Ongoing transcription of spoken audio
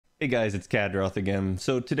Hey guys, it's Khadroth again.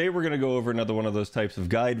 So today we're going to go over another one of those types of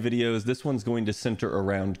guide videos. This one's going to center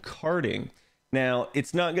around carding. Now,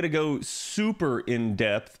 it's not going to go super in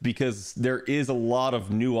depth because there is a lot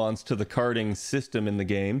of nuance to the carding system in the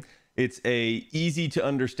game. It's a easy to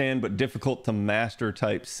understand but difficult to master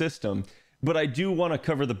type system. But I do want to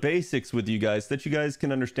cover the basics with you guys so that you guys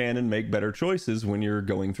can understand and make better choices when you're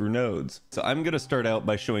going through nodes. So I'm going to start out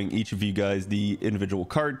by showing each of you guys the individual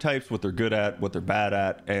card types, what they're good at, what they're bad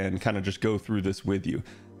at, and kind of just go through this with you.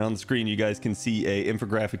 On the screen, you guys can see a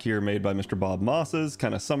infographic here made by Mr. Bob Mosses,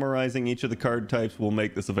 kind of summarizing each of the card types. We'll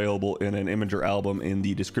make this available in an Imager album in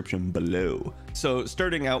the description below. So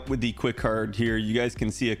starting out with the quick card here, you guys can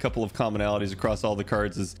see a couple of commonalities across all the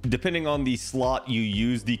cards. Is depending on the slot you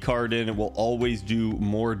use the card in, it will always do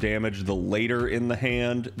more damage the later in the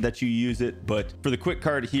hand that you use it. But for the quick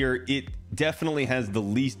card here, it definitely has the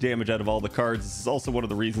least damage out of all the cards. This is also one of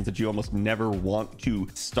the reasons that you almost never want to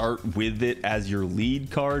start with it as your lead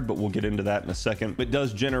card, but we'll get into that in a second. It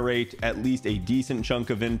does generate at least a decent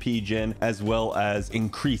chunk of NP gen as well as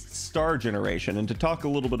increased star generation. And to talk a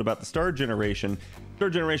little bit about the star generation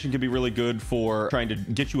can be really good for trying to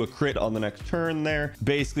get you a crit on the next turn there,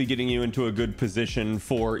 basically getting you into a good position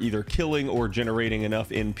for either killing or generating enough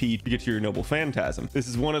NP to get to your Noble Phantasm. This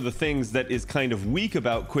is one of the things that is kind of weak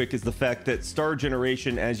about Quick, is the fact that star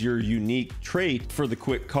generation as your unique trait for the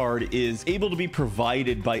Quick card is able to be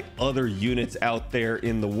provided by other units out there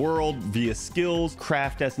in the world via skills,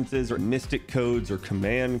 craft essences, or mystic codes or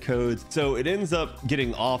command codes. So it ends up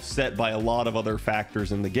getting offset by a lot of other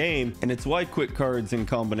factors in the game, and it's why Quick cards in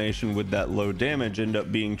combination with that low damage end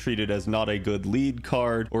up being treated as not a good lead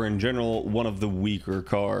card, or in general one of the weaker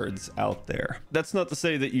cards out there. That's not to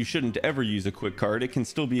say that you shouldn't ever use a quick card. It can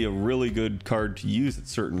still be a really good card to use at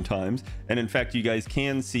certain times, and in fact you guys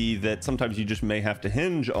can see that sometimes you just may have to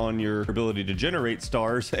hinge on your ability to generate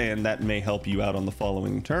stars, and that may help you out on the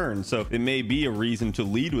following turn. So it may be a reason to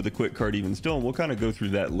lead with a quick card even still, and we'll kind of go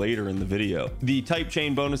through that later in the video. The type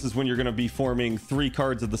chain bonus is when you're going to be forming 3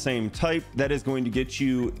 cards of the same type. That is going to get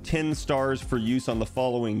you 10 stars for use on the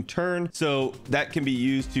following turn. So that can be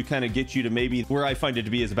used to kind of get you to maybe where I find it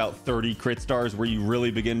to be is about 30 crit stars, where you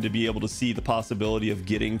really begin to be able to see the possibility of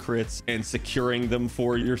getting crits and securing them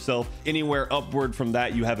for yourself. Anywhere upward from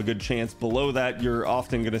that, you have a good chance. Below that, you're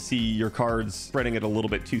often going to see your cards spreading it a little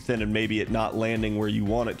bit too thin and maybe it not landing where you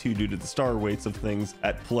want it to due to the star weights of things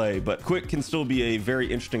at play. But Quick can still be a very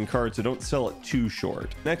interesting card, so don't sell it too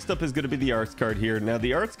short. Next up is going to be the arts card here. Now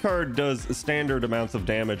the arts card does standard amounts of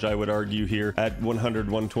damage, I would argue, here at 100,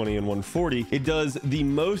 120, and 140. It does the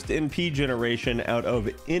most NP generation out of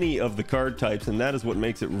any of the card types, and that is what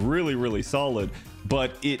makes it really, really solid.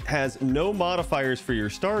 But it has no modifiers for your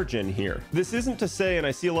star gen here. This isn't to say, and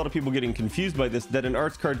I see a lot of people getting confused by this, that an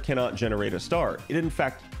arts card cannot generate a star. It in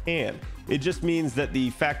fact can. It just means that the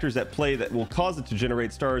factors at play that will cause it to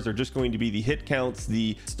generate stars are just going to be the hit counts,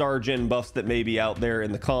 the star gen buffs that may be out there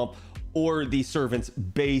in the comp, or the servant's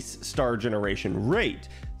base star generation rate.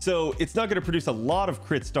 So it's not going to produce a lot of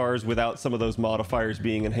crit stars without some of those modifiers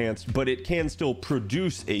being enhanced, but it can still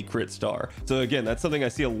produce a crit star. So again, that's something I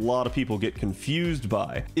see a lot of people get confused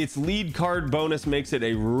by. Its lead card bonus makes it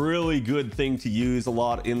a really good thing to use a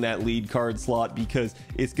lot in that lead card slot, because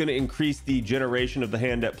it's going to increase the generation of the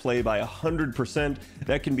hand at play by 100%.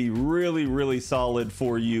 That can be really, really solid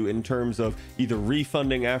for you in terms of either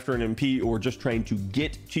refunding after an NP or just trying to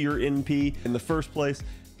get to your NP in the first place.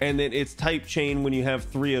 And then its type chain, when you have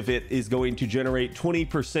 3 of it, is going to generate 20%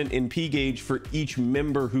 NP gauge for each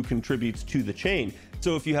member who contributes to the chain.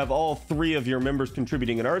 So if you have all 3 of your members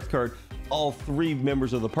contributing an arts card, all 3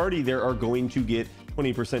 members of the party there are going to get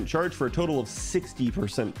 20% charge for a total of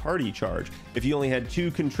 60% party charge. If you only had 2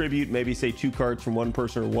 contribute, maybe say 2 cards from one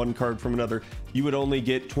person or 1 card from another, you would only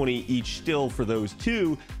get 20 each still for those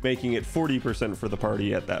 2, making it 40% for the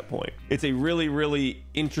party at that point. It's a really, really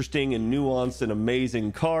interesting and nuanced and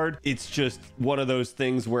amazing card. It's just one of those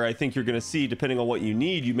things where I think you're going to see, depending on what you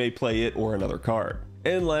need, you may play it or another card.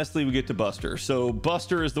 And lastly, we get to Buster. So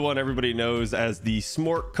Buster is the one everybody knows as the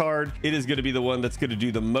Smork card. It is going to be the one that's going to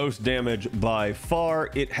do the most damage by far.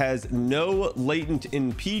 It has no latent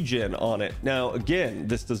NP gen on it. Now, again,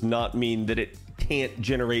 this does not mean that it can't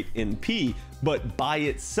generate NP, but by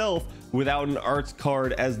itself, without an arts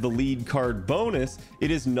card as the lead card bonus,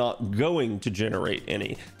 it is not going to generate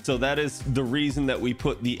any. So that is the reason that we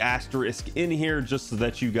put the asterisk in here, just so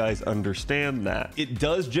that you guys understand that. It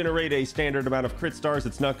does generate a standard amount of crit stars.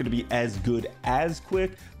 It's not going to be as good as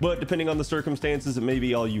quick, but depending on the circumstances, it may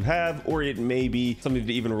be all you have, or it may be something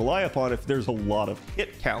to even rely upon if there's a lot of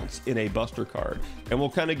hit counts in a buster card. And we'll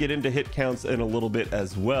kind of get into hit counts in a little bit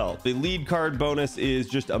as well. The lead card bonus is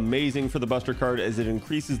just amazing for the buster card, as it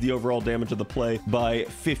increases the overall damage of the play by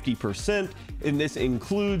 50%. And this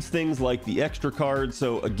includes things like the extra card.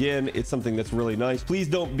 So again, it's something that's really nice. Please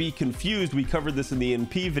don't be confused. We covered this in the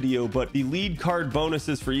NP video, but the lead card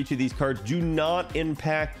bonuses for each of these cards do not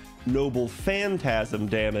impact Noble Phantasm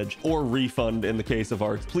damage or refund in the case of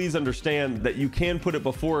arts. Please understand that you can put it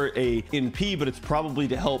before a NP, but it's probably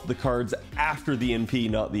to help the cards after the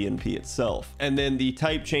NP, not the NP itself. And then the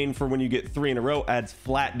type chain for when you get 3 in a row adds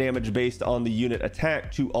flat damage based on the unit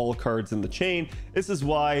attack to all cards in the chain. This is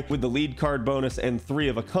why with the lead card bonus and 3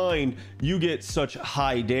 of a kind, you get such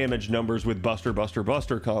high damage numbers with Buster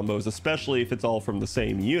combos, especially if it's all from the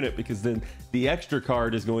same unit, because then the extra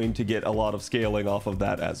card is going to get a lot of scaling off of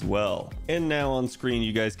that as well. And now on screen,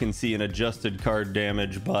 you guys can see an adjusted card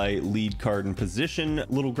damage by lead card and position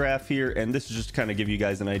little graph here. And this is just to kind of give you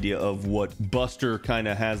guys an idea of what Buster kind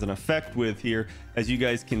of has an effect with here. As you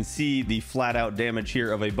guys can see, the flat out damage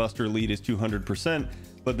here of a Buster lead is 200%.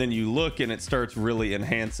 But then you look and it starts really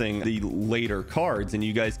enhancing the later cards, and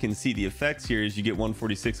you guys can see the effects here as you get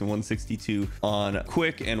 146 and 162 on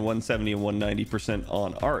quick and 170 and 190%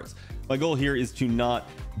 on arts. My goal here is to not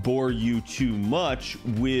bore you too much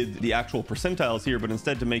with the actual percentiles here, but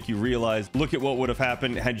instead to make you realize, look at what would have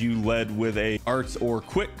happened had you led with a arts or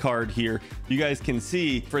quick card here. You guys can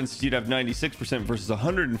see, for instance, you'd have 96% versus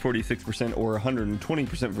 146%, or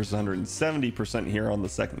 120% versus 170% here on the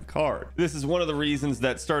second card. This is one of the reasons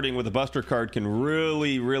that starting with a Buster card can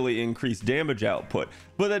really increase damage output,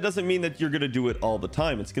 but that doesn't mean that you're going to do it all the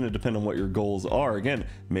time. It's going to depend on what your goals are. Again,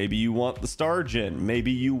 maybe you want the star gen,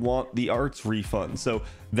 maybe you want the arts refund. So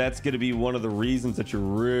that's going to be one of the reasons that you're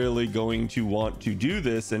really going to want to do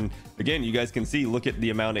this. And again, you guys can see, look at the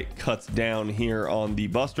amount it cuts down here on the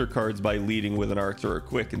Buster cards by leading with an arts or a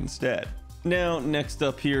quick instead. Now, next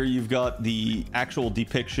up here, you've got the actual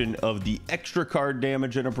depiction of the extra card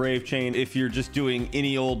damage in a Brave chain. If you're just doing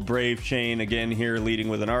any old Brave chain, again, here leading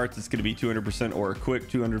with an arts, it's going to be 200%, or a quick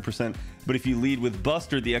 200%. But if you lead with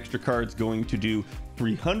Buster, the extra card's going to do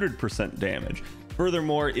 300% damage.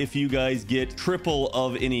 Furthermore, if you guys get triple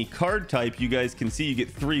of any card type, you guys can see you get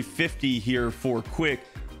 350 here for quick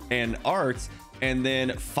and arts, and then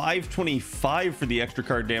 525 for the extra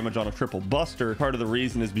card damage on a triple Buster. Part of the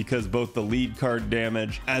reason is because both the lead card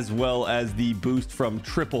damage as well as the boost from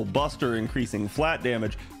triple Buster increasing flat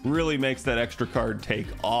damage really makes that extra card take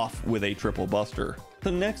off with a triple Buster. So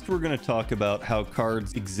next we're going to talk about how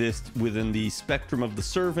cards exist within the spectrum of the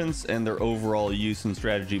servants and their overall use and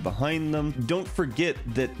strategy behind them. Don't forget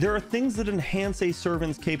that there are things that enhance a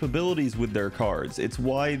servant's capabilities with their cards. It's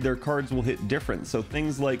why their cards will hit different. So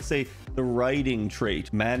things like, say, the riding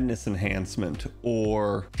trait, madness enhancement,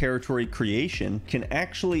 or territory creation can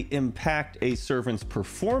actually impact a servant's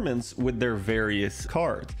performance with their various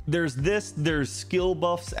cards. There's skill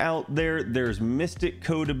buffs out there, there's mystic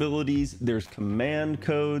code abilities, there's command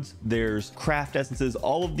codes, there's craft essences.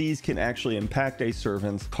 All of these can actually impact a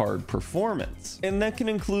servant's card performance. And that can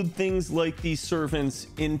include things like the servant's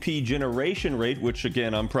NP generation rate, which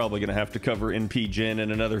again, I'm probably going to have to cover NP gen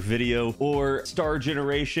in another video, or star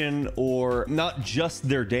generation, or not just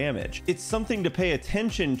their damage. It's something to pay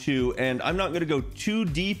attention to, and I'm not going to go too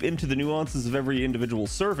deep into the nuances of every individual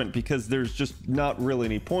servant because there's just not really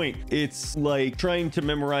any point. It's like trying to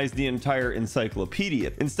memorize the entire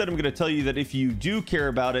encyclopedia. Instead, I'm going to tell you that if you do care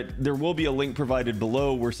about it, there will be a link provided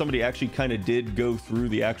below where somebody actually kind of did go through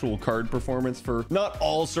the actual card performance for not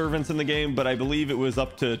all servants in the game, but I believe it was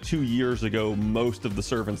up to 2 years ago, most of the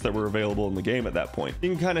servants that were available in the game at that point. You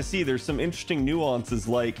can kind of see there's some interesting nuances,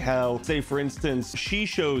 like how, say for instance, she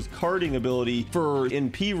shows carding ability for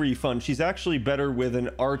NP refund. She's actually better with an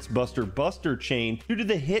arts Buster chain due to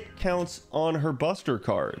the hit counts on her Buster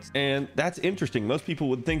cards. And that's interesting. Most people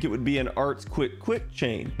would think it would be an arts quick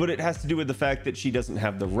chain, but it has to do with the fact that she doesn't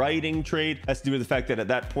have the writing trait. It has to do with the fact that at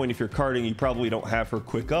that point, if you're carding, you probably don't have her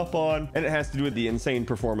quick up on, and it has to do with the insane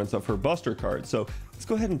performance of her Buster cards. So let's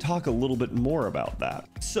go ahead and talk a little bit more about that.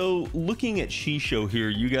 So looking at Shisho here,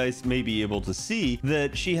 you guys may be able to see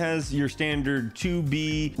that she has your standard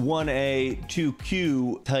 2B, 1A,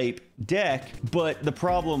 2Q type deck, but the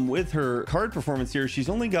problem with her card performance here, she's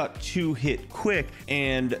only got 2-hit quick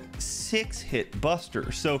and 6-hit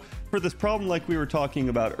buster. So for this problem, like we were talking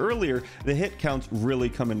about earlier, the hit counts really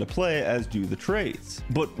come into play, as do the traits.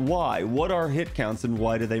 But why? What are hit counts and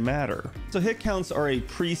why do they matter? So hit counts are a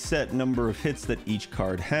preset number of hits that each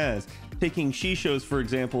card has. Taking Shisho's, for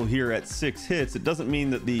example, here at 6 hits, it doesn't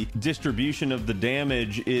mean that the distribution of the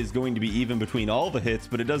damage is going to be even between all the hits,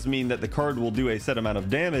 but it does mean that the card will do a set amount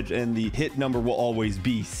of damage and the hit number will always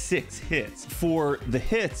be 6 hits. For the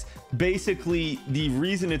hits, basically the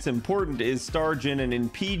reason it's important is star gen and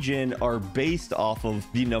NP gen are based off of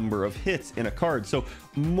the number of hits in a card. So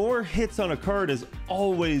more hits on a card is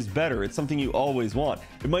always better. It's something you always want.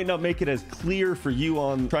 It might not make it as clear for you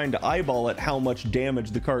on trying to eyeball it how much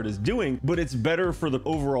damage the card is doing, but it's better for the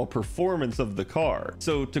overall performance of the card.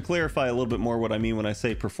 So to clarify a little bit more what I mean when I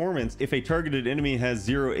say performance, if a targeted enemy has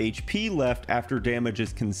 0 HP left after damage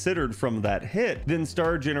is considered from that hit, then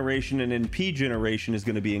star generation and NP generation is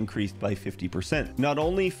going to be increased by 50%. Not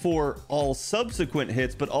only for all subsequent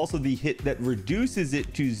hits, but also the hit that reduces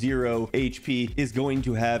it to 0 HP is going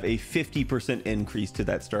to have a 50% increase to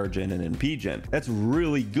that star gen and NP gen. That's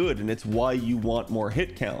really good, and it's why you want more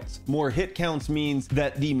hit counts. More hit counts means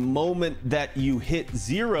that the moment that you hit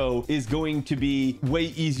 0 is going to be way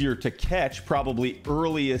easier to catch, probably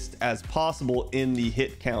earliest as possible in the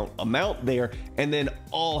hit count amount there, and then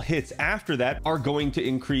all hits after that are going to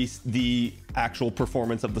increase the actual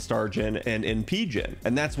performance of the star gen and NP gen.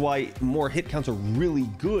 And that's why more hit counts are really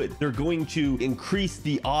good. They're going to increase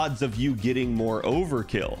the odds of you getting more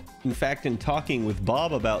overkill. In fact, in talking with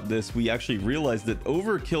Bob about this, we actually realized that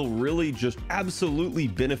overkill really just absolutely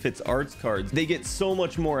benefits arts cards. They get so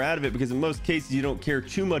much more out of it because in most cases you don't care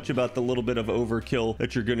too much about the little bit of overkill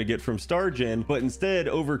that you're going to get from star gen, but instead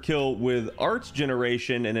overkill with arts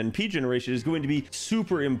generation and NP generation is going to be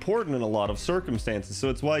super important in a lot of circumstances. So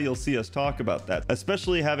it's why you'll see us talk about that.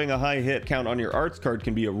 Especially having a high hit count on your arts card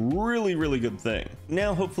can be a really good thing.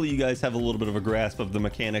 Now hopefully you guys have a little bit of a grasp of the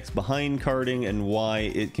mechanics behind carding and why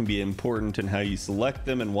it can be important and how you select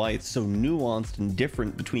them and why it's so nuanced and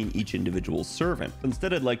different between each individual servant.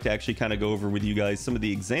 Instead, I'd like to actually kind of go over with you guys some of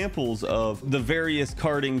the examples of the various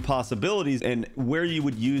carding possibilities and where you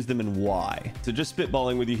would use them and why. So just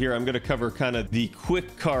spitballing with you here, I'm going to cover kind of the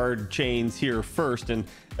quick card chains here first. And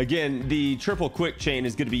again, the triple quick chain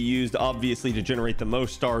is going to be used obviously to generate the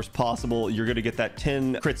most stars possible. You're going to get that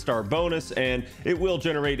 10 crit star bonus, and it will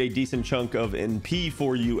generate a decent chunk of NP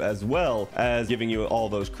for you as well as giving you all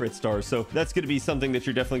those crit stars. So that's going to be something that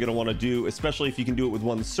you're definitely going to want to do, especially if you can do it with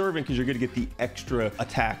one servant, because you're going to get the extra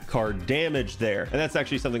attack card damage there. And that's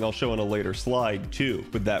actually something I'll show in a later slide too,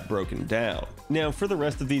 with that broken down. Now for the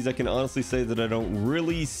rest of these, I can honestly say that I don't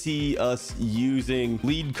really see us using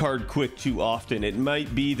lead card quick too often. It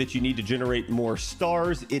might be that you need to generate more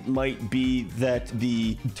stars. It might be that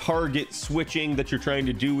the target switching that you're trying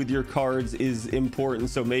to do with your cards is important.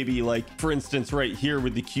 So maybe like, for instance, right here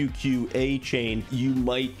with the QQA chain, you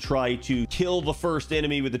might try to kill the first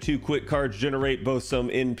enemy with the 2 quick cards, generate both some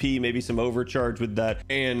NP, maybe some overcharge with that,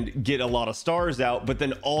 and get a lot of stars out. But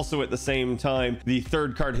then also at the same time, the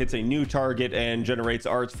 3rd card hits a new target and generates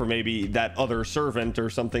arts for maybe that other servant or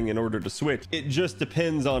something in order to switch. It just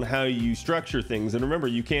depends on how you structure things. And remember,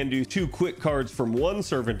 you can do 2 quick cards from one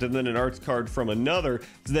servant and then an arts card from another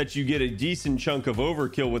so that you get a decent chunk of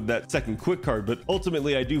overkill with that 2nd quick card. But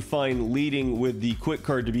ultimately, I do find leading with the quick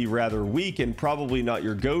card to be rather weak and probably not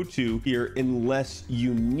your go-to here unless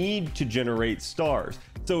you need to generate stars.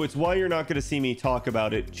 So it's why you're not going to see me talk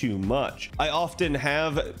about it too much. I often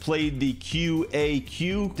have played the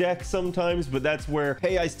QAQ deck sometimes, but that's where,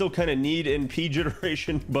 hey, I still kind of need NP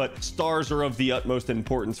generation, but stars are of the utmost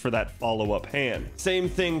importance for that follow-up hand. Same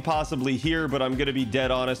thing possibly here, but I'm going to be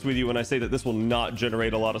dead honest with you when I say that this will not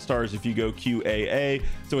generate a lot of stars if you go QAA,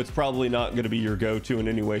 so it's probably not going to be your go-to in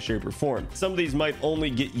any way, shape, or form. Some of these might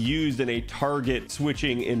only get used in a target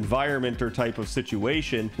switching environment or type of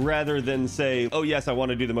situation, rather than say, oh yes, I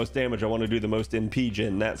want to do the most damage, I want to do the most NP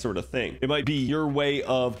gen, that sort of thing. It might be your way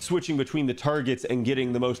of switching between the targets and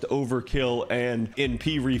getting the most overkill and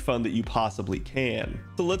NP refund that you possibly can.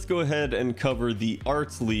 So let's go ahead and cover the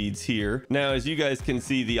arts leads here. Now, as you guys can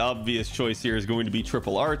see, the obvious choice here is going to be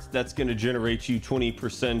triple arts. That's going to generate you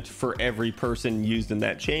 20% for every person used in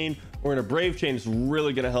that chain, or in a Brave Chain, it's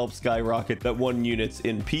really going to help skyrocket that 1 unit's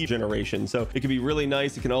NP generation. So it can be really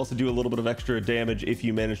nice. It can also do a little bit of extra damage if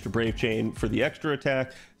you manage to Brave Chain for the extra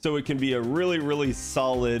attack. So it can be a really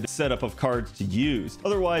solid setup of cards to use.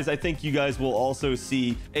 Otherwise, I think you guys will also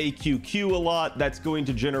see AQQ a lot. That's going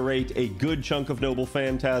to generate a good chunk of Noble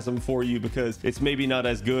Phantasm for you, because it's maybe not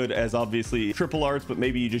as good as obviously triple arts, but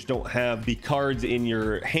maybe you just don't have the cards in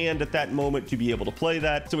your hand at that moment to be able to play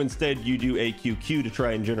that. So instead you do AQQ to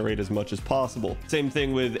try and generate as much as possible. Same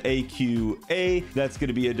thing with AQA. That's going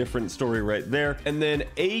to be a different story right there. And then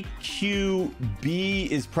AQB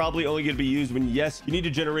is probably only going to be used when, yes, you need to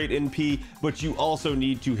generate NP, but you also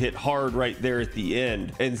need to hit hard right there at the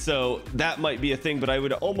end. And so that might be a thing, but I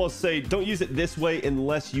would almost say don't use it this way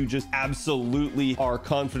unless you just absolutely are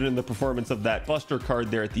confident in the performance of that buster card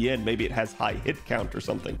there at the end. Maybe it has high hit count or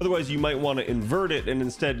something. Otherwise, you might want to invert it and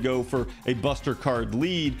instead go for a buster card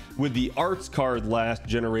lead with the arts card last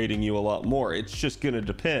generating you a lot more. It's just going to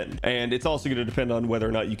depend. And it's also going to depend on whether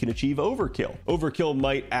or not you can achieve overkill. Overkill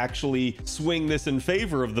might actually swing this in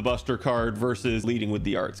favor of the buster card versus leading with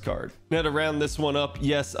the arts card. Now to round this one up,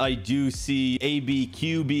 yes, I do see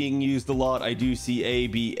ABQ being used a lot. I do see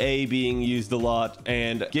ABA being used a lot.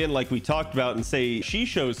 And again, like we talked about in say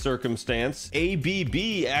Shisho's circumstance,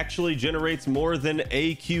 ABB actually generates more than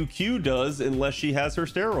AQQ does unless she has her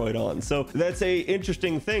steroid on. So that's a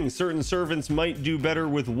interesting thing. Certain servants might do better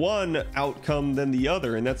with one outcome than the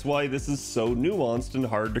other, and that's why this is so nuanced and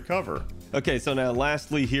hard to cover. Okay, so now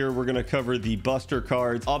lastly here, we're going to cover the buster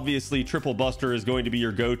cards. Obviously, triple buster is going to be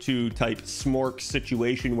your go-to type smork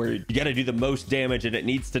situation where you got to do the most damage and it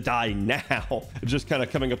needs to die now. Just kind of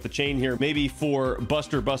coming up the chain here. Maybe for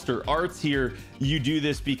buster arts here, you do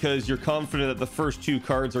this because you're confident that the first 2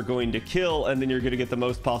 cards are going to kill, and then you're going to get the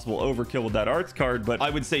most possible overkill with that arts card. But I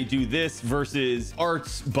would say do this versus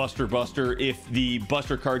arts buster if the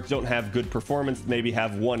buster cards don't have good performance, maybe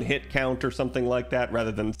have 1 hit count or something like that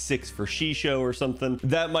rather than 6 for Shisho or something.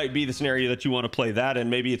 That might be the scenario that you want to play that, and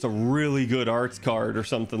maybe it's a really good arts card or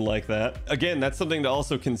something like that. Again, that's something to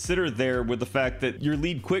also consider there, with the fact that your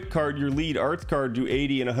lead quick card, your lead arts card do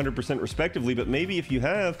 80 and 100% respectively, but maybe if you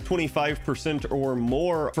have 25% or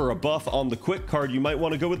more for a buff on the quick card, you might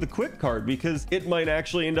want to go with the quick card because it might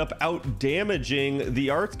actually end up out damaging the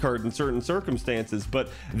arts card in certain circumstances. But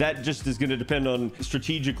that just is going to depend on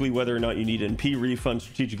strategically whether or not you need NP refund,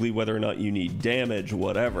 strategically whether or not you need damage,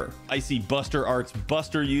 whatever. I see buster arts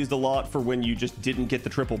buster used a lot for when you just didn't get the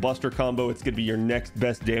triple buster combo. It's going to be your next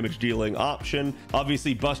best damage dealing option.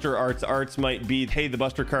 Obviously, buster arts might be, hey, the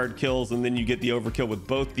buster card kills and then you get the overkill with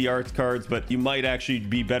both the arts cards, but you might actually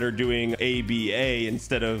be better doing ABA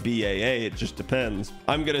instead of BAA. It just depends.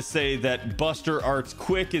 I'm going to say that buster arts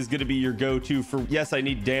quick is going to be your go-to for, yes, I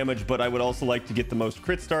need damage, but I would also like to get the most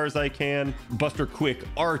crit stars I can. Buster quick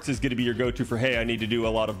arts is going to be your go-to for, hey, I need to do a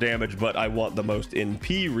lot of damage, but I want the most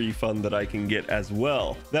NP refund that I can get as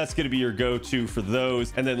well. That's going to be your go-to for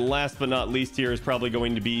those. And then last but not least here is probably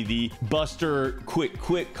going to be the buster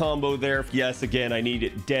quick combo there. Yes, again, I need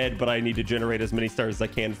it dead, but I need to generate as many stars as I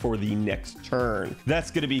can for the next turn.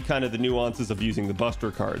 That's going to be kind of the nuances of using the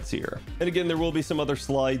buster cards here. And again, there will be some other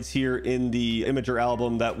slides here in the Imager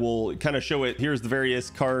album that will kind of show it. Here's the various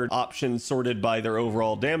card options sorted by their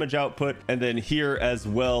overall damage output, and then here as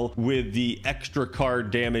well with the extra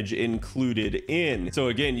card damage included in. So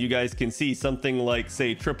again, you guys can see something like,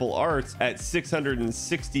 say, triple arts at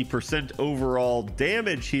 660% overall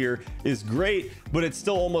damage here is great, but it's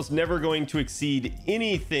still almost never going to exceed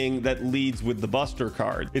anything that leads with the buster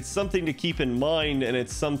card. It's something to keep in mind, and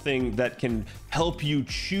it's something that can help you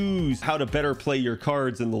choose how to better play your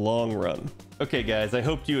cards in the long run. Okay guys, I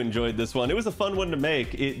hope you enjoyed this one. It was a fun one to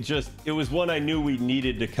make. It was one I knew we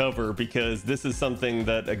needed to cover because this is something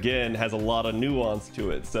that, again, has a lot of nuance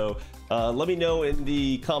to it. So let me know in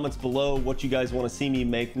the comments below what you guys want to see me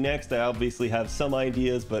make next. I obviously have some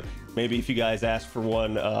ideas, but maybe if you guys ask for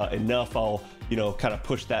one enough, I'll, kind of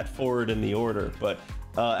push that forward in the order. But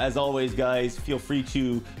as always, guys, feel free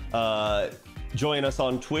to join us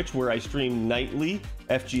on Twitch, where I stream nightly,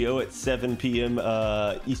 FGO at 7 p.m.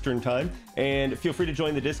 Eastern time. And feel free to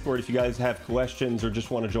join the Discord if you guys have questions or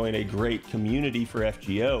just want to join a great community for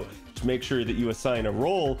FGO. Just make sure that you assign a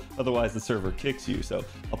role, otherwise the server kicks you. So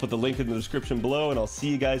I'll put the link in the description below, and I'll see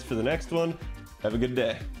you guys for the next one. Have a good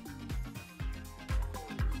day.